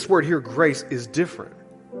 Because this word here, grace, is different.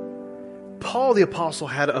 Paul the apostle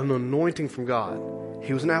had an anointing from God.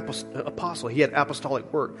 He was an apostle. He had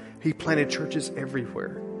apostolic work. He planted churches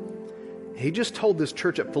everywhere. He just told this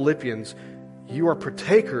church at Philippians, you are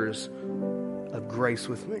partakers of grace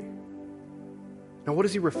with me. Now, what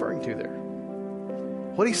is he referring to there?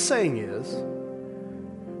 What he's saying is,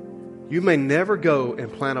 you may never go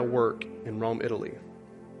and plant a work in Rome, Italy.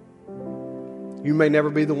 You may never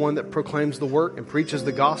be the one that proclaims the work and preaches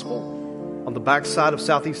the gospel on the backside of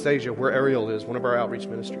Southeast Asia, where Ariel is, one of our outreach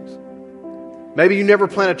ministries. Maybe you never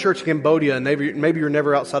plant a church in Cambodia, and maybe you're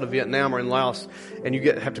never outside of Vietnam or in Laos, and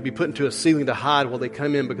you have to be put into a ceiling to hide while they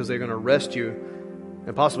come in because they're going to arrest you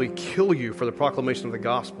and possibly kill you for the proclamation of the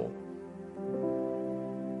gospel.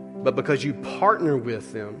 But because you partner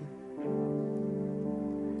with them,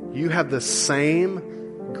 you have the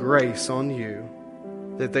same grace on you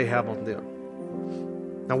that they have on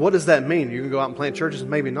them. Now, what does that mean? You can go out and plant churches?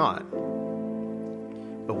 Maybe not.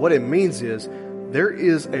 But what it means is there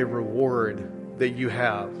is a reward that you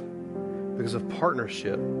have because of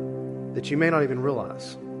partnership that you may not even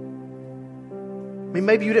realize. I mean,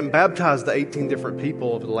 maybe you didn't baptize the 18 different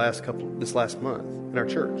people over this last month in our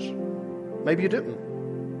church. Maybe you didn't.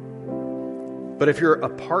 But if you're a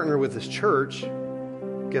partner with this church,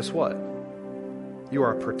 guess what? You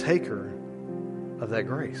are a partaker of that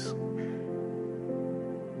grace.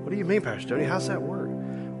 What do you mean, Pastor Jody? How's that work?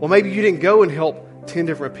 Well, maybe you didn't go and help 10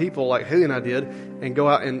 different people like Haley and I did and go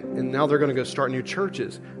out and now they're going to go start new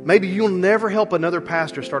churches. Maybe you'll never help another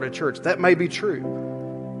pastor start a church. That may be true.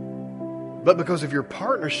 But because of your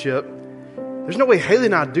partnership, there's no way Haley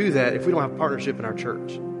and I do that if we don't have partnership in our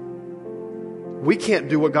church. We can't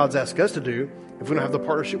do what God's asked us to do if we don't have the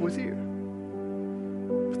partnership with you.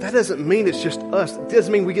 But that doesn't mean it's just us. It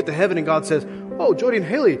doesn't mean we get to heaven and God says, oh, Jody and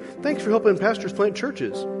Haley, thanks for helping pastors plant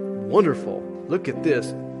churches. Wonderful. Look at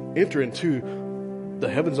this. Enter into the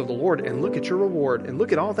heavens of the Lord and look at your reward and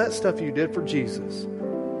look at all that stuff you did for Jesus.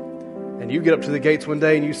 And you get up to the gates one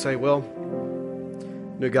day and you say, well,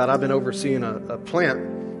 God, I've been overseeing a plant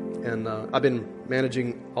and I've been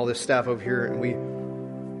managing all this staff over here and we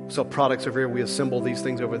sell products over here. We assemble these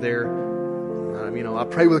things over there. I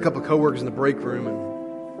pray with a couple of coworkers in the break room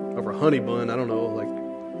and over a honey bun. I don't know,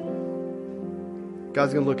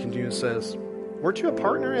 God's going to look at you and says, weren't you a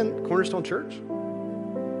partner in Cornerstone Church?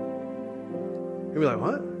 You'll be like,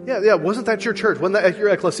 what? Yeah, wasn't that your church? Wasn't that your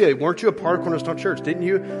Ekklesia? Weren't you a part of Cornerstone Church? Didn't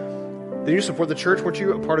you support the church? Weren't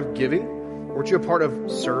you a part of giving? Weren't you a part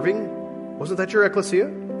of serving? Wasn't that your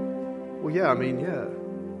Ekklesia? Well, yeah.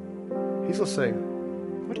 He's going to say,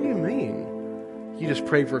 what do you mean? You just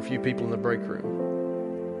prayed for a few people in the break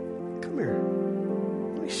room. Come here.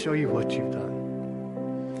 Let me show you what you've done.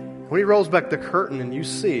 When he rolls back the curtain and you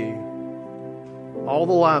see all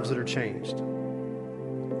the lives that are changed,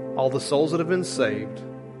 all the souls that have been saved.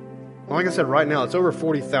 Like I said, right now, it's over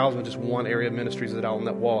 40,000 just one area of ministries that out on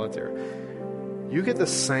that wall out there. You get the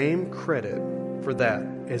same credit for that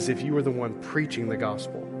as if you were the one preaching the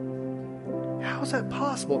gospel. How is that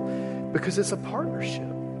possible? Because it's a partnership.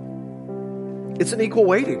 It's an equal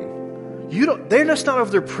weighting. They're just not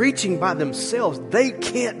over there preaching by themselves. They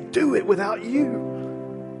can't do it without you.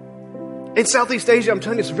 In Southeast Asia, I'm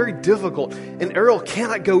telling you, it's very difficult. And Ariel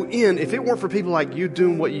cannot go in. If it weren't for people like you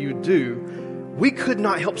doing what you do, we could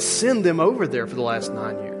not help send them over there for the last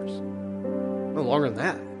 9 years. No longer than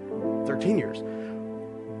that. 13 years.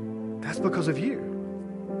 That's because of you.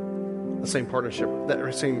 The same partnership,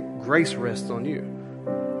 that same grace rests on you.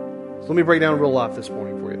 So let me break down real life this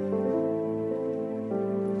morning for you.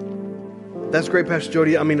 That's great, Pastor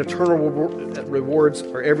Jody. I mean, eternal rewards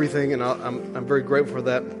are everything, and I'm very grateful for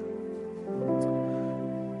that.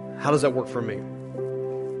 How does that work for me?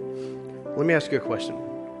 Let me ask you a question.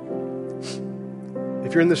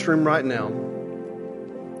 If you're in this room right now,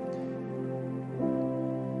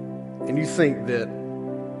 and you think that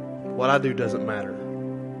what I do doesn't matter,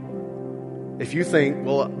 if you think,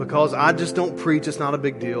 well, because I just don't preach, it's not a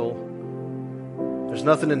big deal, there's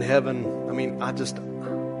nothing in heaven, I mean, I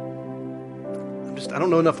don't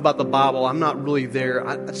know enough about the Bible, I'm not really there,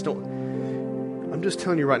 I'm just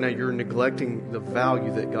telling you right now, you're neglecting the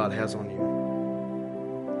value that God has on you.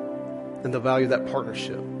 And the value of that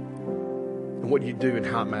partnership. And what you do and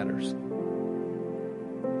how it matters.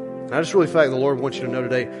 And I just really feel like the Lord wants you to know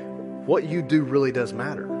today, what you do really does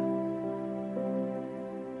matter.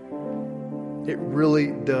 It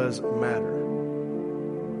really does matter.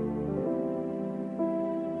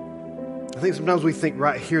 I think sometimes we think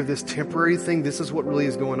right here, this temporary thing, this is what really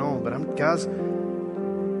is going on. But guys,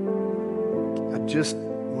 I just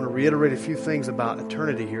want to reiterate a few things about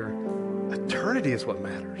eternity here. Eternity is what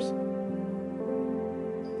matters.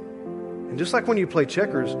 And just like when you play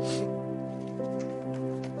checkers,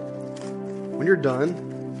 when you're done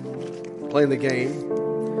playing the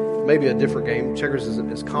game, maybe a different game, checkers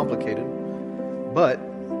isn't as complicated, but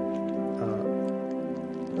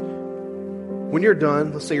when you're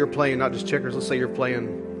done, let's say you're playing not just checkers, let's say you're playing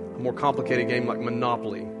a more complicated game like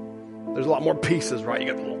Monopoly. There's a lot more pieces, right? You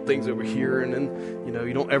got the little things over here, and then,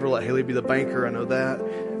 you don't ever let Haley be the banker, I know that.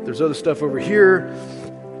 There's other stuff over here.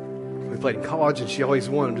 We played in college, and she always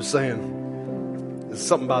won, I'm just saying. There's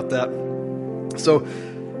something about that. So,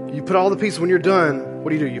 you put all the pieces, when you're done,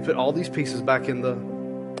 what do? You put all these pieces back in the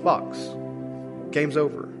box. Game's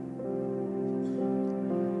over.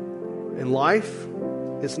 In life,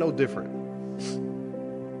 it's no different.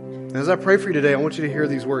 As I pray for you today, I want you to hear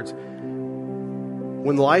these words.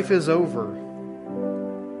 When life is over,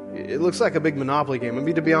 it looks like a big Monopoly game. I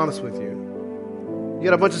mean, to be honest with you. You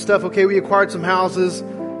got a bunch of stuff. Okay, we acquired some houses,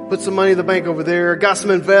 put some money in the bank over there, got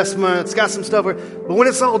some investments, got some stuff. But when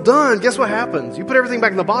it's all done, guess what happens? You put everything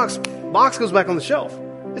back in the box. Box goes back on the shelf.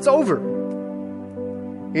 It's over.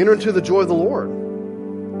 Enter into the joy of the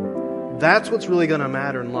Lord. That's what's really going to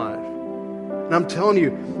matter in life. And I'm telling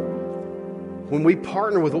you, when we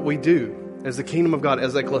partner with what we do as the kingdom of God,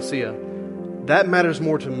 as Ekklesia, that matters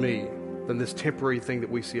more to me than this temporary thing that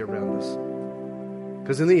we see around us.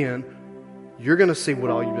 Because in the end, you're going to see what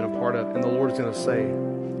all you've been a part of, and the Lord is going to say,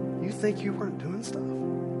 you think you weren't doing stuff?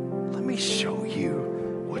 Let me show you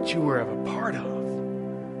what you were a part of.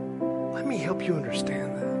 Let me help you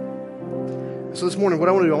understand that. So this morning, what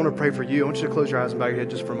I want to do, I want to pray for you. I want you to close your eyes and bow your head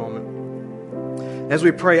just for a moment. As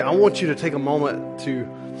we pray, I want you to take a moment to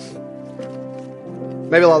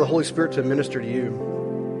maybe allow the Holy Spirit to minister to you.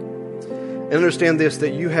 And understand this,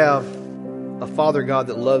 that you have a Father God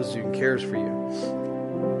that loves you and cares for you.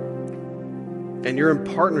 And you're in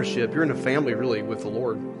partnership, you're in a family really with the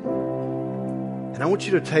Lord. And I want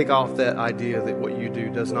you to take off that idea that what you do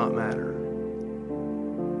does not matter.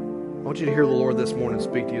 I want you to hear the Lord this morning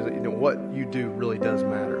speak to you that what you do really does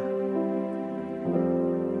matter.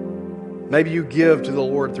 Maybe you give to the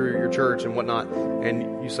Lord through your church and whatnot,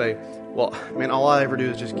 and you say, well, man, all I ever do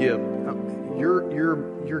is just give.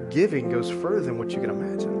 Your giving goes further than what you can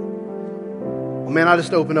imagine. Well, man, I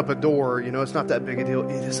just opened up a door. It's not that big a deal.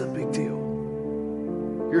 It is a big deal.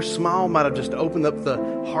 Your smile might have just opened up the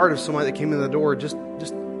heart of somebody that came in the door. Just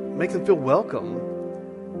make them feel welcome.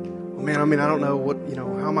 Well, man, I don't know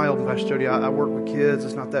how am I helping Pastor Jody? I work with kids.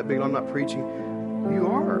 It's not that big. I'm not preaching. You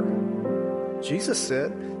are. Jesus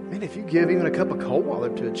said, man, if you give even a cup of cold water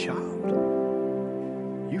to a child,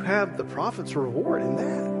 you have the prophet's reward in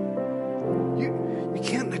that. You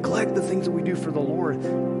can't neglect the things that we do for the Lord.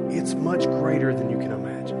 It's much greater than you can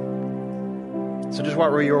imagine. So just right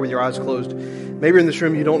where you are with your eyes closed, maybe in this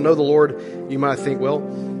room you don't know the Lord. You might think, well,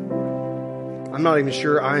 I'm not even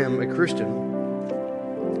sure I am a Christian.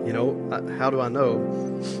 How do I know?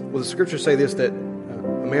 Well, the scriptures say this, that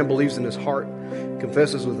a man believes in his heart,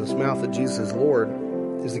 confesses with his mouth that Jesus is Lord,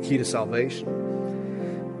 is the key to salvation.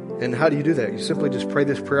 And how do you do that? You simply just pray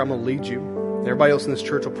this prayer. I'm going to lead you. Everybody else in this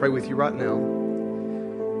church will pray with you right now.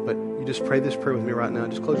 But you just pray this prayer with me right now.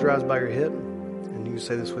 Just close your eyes, bow your head, and you can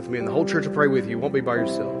say this with me. And the whole church will pray with you. You won't be by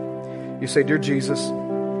yourself. You say, Dear Jesus,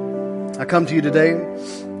 I come to you today,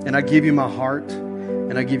 and I give you my heart,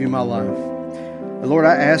 and I give you my life. And Lord,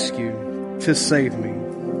 I ask you to save me.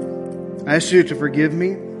 I ask you to forgive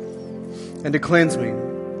me and to cleanse me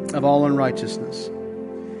of all unrighteousness.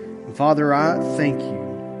 And Father, I thank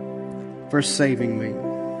you for saving me.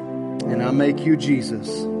 And I make you, Jesus,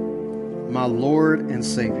 my Lord and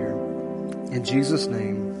Savior. In Jesus'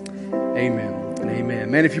 name, amen and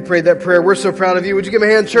amen. Man, if you prayed that prayer, we're so proud of you. Would you give me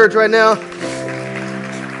a hand, church, right now?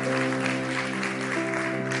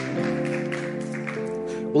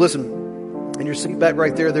 Well, listen, in your seat back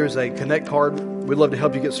right there, there's a Connect card. We'd love to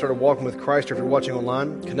help you get started walking with Christ, or if you're watching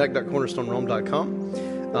online,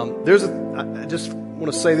 connect.cornerstonerome.com. I just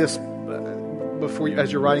want to say this before you,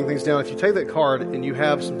 as you're writing things down. If you take that card and you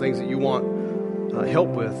have some things that you want help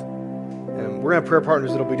with, and we're going to have prayer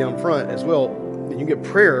partners that'll be down front as well, and you get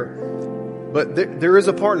prayer, but there is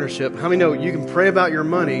a partnership. How many know you can pray about your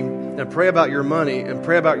money and pray about your money and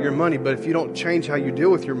pray about your money, but if you don't change how you deal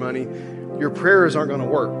with your money, your prayers aren't going to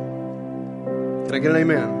work. Can I get an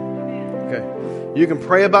amen? Okay. You can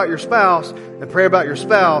pray about your spouse and pray about your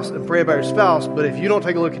spouse and pray about your spouse, but if you don't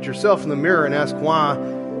take a look at yourself in the mirror and ask, why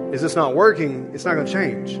is this not working? It's not going to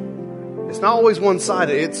change. It's not always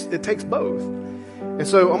one-sided. It takes both. And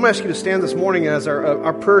so I'm going to ask you to stand this morning as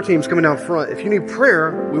our prayer team's coming down front. If you need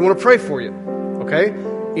prayer, we want to pray for you. Okay?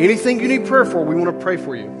 Anything you need prayer for, we want to pray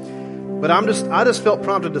for you. But I just felt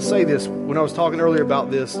prompted to say this when I was talking earlier about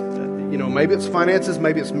this. Maybe it's finances,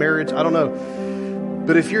 maybe it's marriage, I don't know.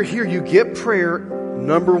 But if you're here, you get prayer,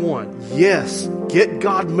 number one. Yes, get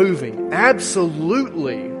God moving.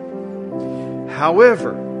 Absolutely.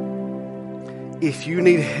 However, if you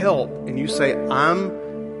need help and you say, I'm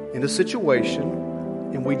in a situation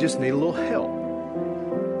and we just need a little help,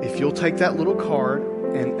 if you'll take that little card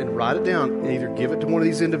and write it down and either give it to one of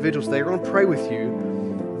these individuals, they're going to pray with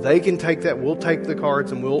you. They can take that. We'll take the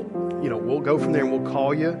cards and we'll go from there and we'll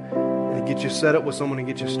call you and get you set up with someone and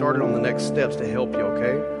get you started on the next steps to help you,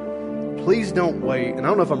 okay? Please don't wait. And I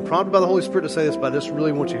don't know if I'm prompted by the Holy Spirit to say this, but I just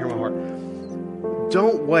really want you to hear my heart.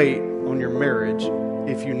 Don't wait on your marriage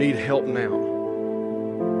if you need help now.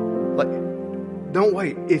 Don't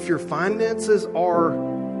wait. If your finances are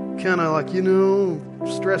kind of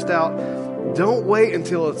stressed out, don't wait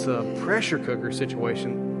until it's a pressure cooker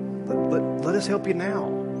situation. Let us help you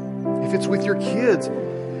now. If it's with your kids,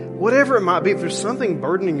 whatever it might be, if there's something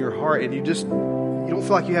burdening your heart and you don't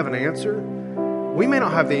feel like you have an answer, we may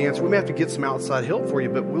not have the answer. We may have to get some outside help for you,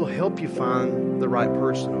 but we'll help you find the right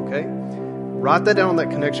person, okay? Write that down on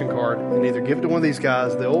that connection card and either give it to one of these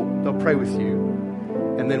guys. They'll pray with you,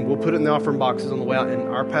 and then we'll put it in the offering boxes on the way out, and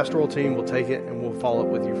our pastoral team will take it and we'll follow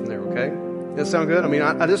up with you from there, okay? Does that sound good? I mean,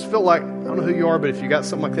 I just feel like, I don't know who you are, but if you got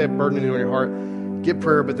something like that burdening on your heart, get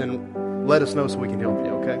prayer, but then let us know so we can help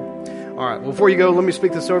you, okay? All right, well, before you go, let me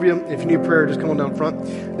speak this over you. If you need prayer, just come on down front.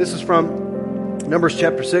 This is from Numbers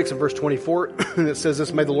chapter 6 and verse 24. And it says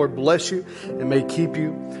this, may the Lord bless you and may keep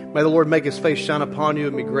you. May the Lord make his face shine upon you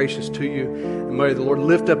and be gracious to you. And may the Lord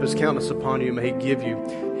lift up his countenance upon you and may he give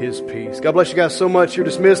you his peace. God bless you guys so much. You're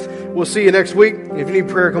dismissed. We'll see you next week. If you need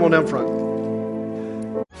prayer, come on down front.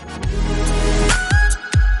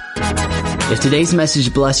 If today's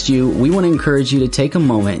message blessed you, we want to encourage you to take a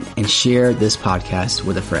moment and share this podcast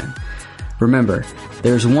with a friend. Remember,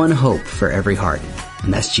 there's one hope for every heart,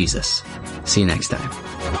 and that's Jesus. See you next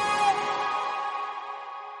time.